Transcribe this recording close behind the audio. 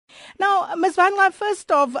Now, Ms. Vanqa,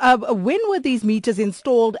 first off, when were these meters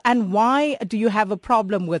installed and why do you have a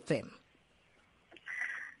problem with them?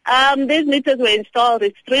 These meters were installed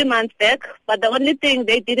 3 months back, but the only thing,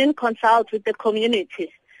 they didn't consult with the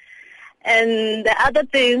community. And the other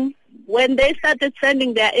thing, when they started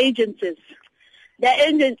sending their agencies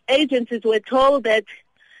were told that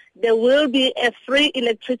there will be a free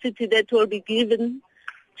electricity that will be given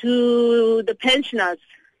to the pensioners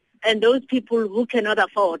and those people who cannot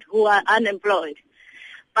afford, who are unemployed.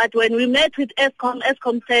 But when we met with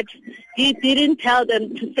Eskom said he didn't tell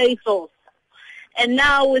them to say so. And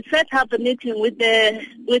now we set up a meeting with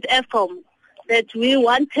Eskom that we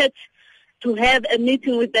wanted to have a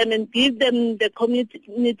meeting with them and give them the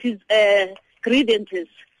community's grievances.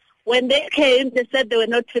 When they came, they said they were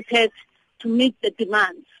not prepared to meet the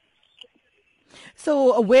demands.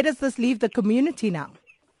 So where does this leave the community now?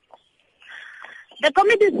 The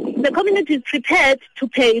community is prepared to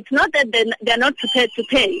pay. It's not that they're not prepared to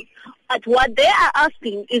pay. But what they are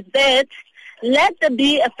asking is that let there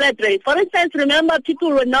be a flat rate. For instance, remember,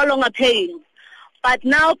 people were no longer paying. But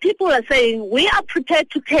now people are saying, we are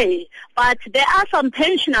prepared to pay, but there are some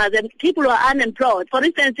pensioners and people who are unemployed. For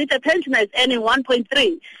instance, if a pensioner is earning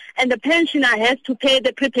 1.3 and the pensioner has to pay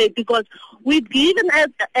the prepaid, because we've given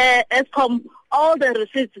Eskom all the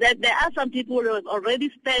receipts that there are some people who have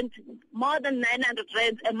already spent more than 900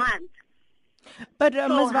 rands a month. But so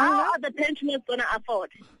Ms. Vanqa, how are the pensioners going to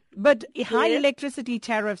afford? But high electricity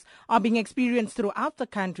tariffs are being experienced throughout the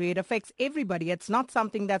country. It affects everybody. It's not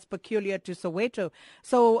something that's peculiar to Soweto.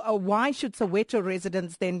 So why should Soweto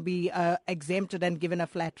residents then be exempted and given a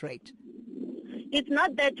flat rate? It's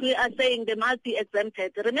not that we are saying they must be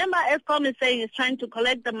exempted. Remember, Eskom is saying it's trying to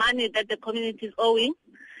collect the money that the community is owing.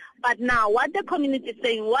 But now what the community is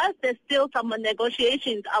saying, was there's still some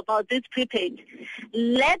negotiations about this prepaid,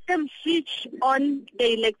 let them switch on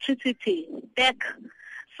the electricity back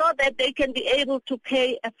so that they can be able to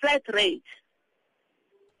pay a flat rate.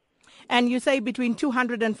 And you say between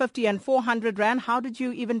 250 and 400 rand. How did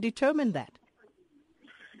you even determine that?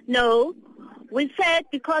 No, we said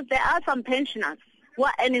because there are some pensioners who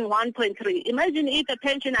are earning 1.3. Imagine if a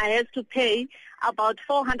pensioner has to pay about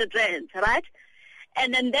 400 rand, right?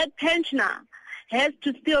 And then that pensioner has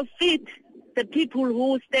to still feed the people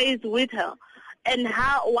who stays with her. And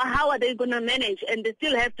how are they going to manage? And they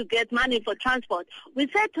still have to get money for transport. We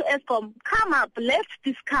said to Eskom, come up, let's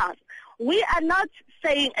discuss. We are not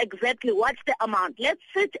saying exactly what's the amount. Let's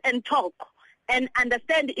sit and talk and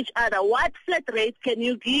understand each other. What flat rate can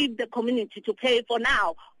you give the community to pay for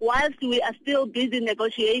now, whilst we are still busy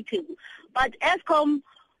negotiating? But Eskom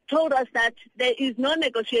told us that there is no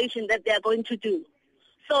negotiation that they are going to do.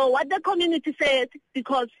 So what the community said,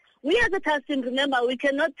 because we as a task team, remember, we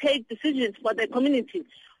cannot take decisions for the community.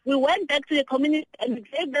 We went back to the community and we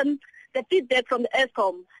gave them the feedback from the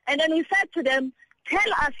Eskom. And then we said to them,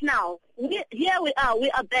 tell us now, here we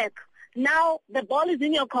are back. Now the ball is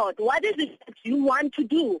in your court. What is it that you want to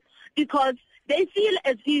do? Because they feel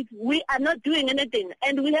as if we are not doing anything.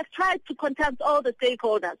 And we have tried to contact all the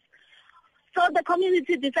stakeholders. So the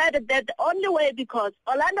community decided that the only way, because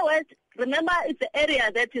Orlando West, remember, it's an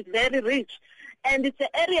area that is very rich. And it's an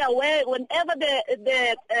area where whenever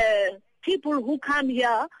the people who come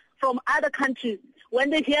here from other countries, when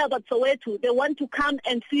they hear about Soweto, they want to come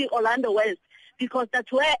and see Orlando West because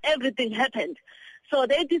that's where everything happened. So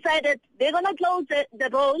they decided they're going to close the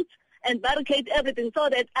roads and barricade everything so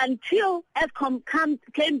that until Eskom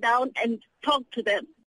came down and talked to them.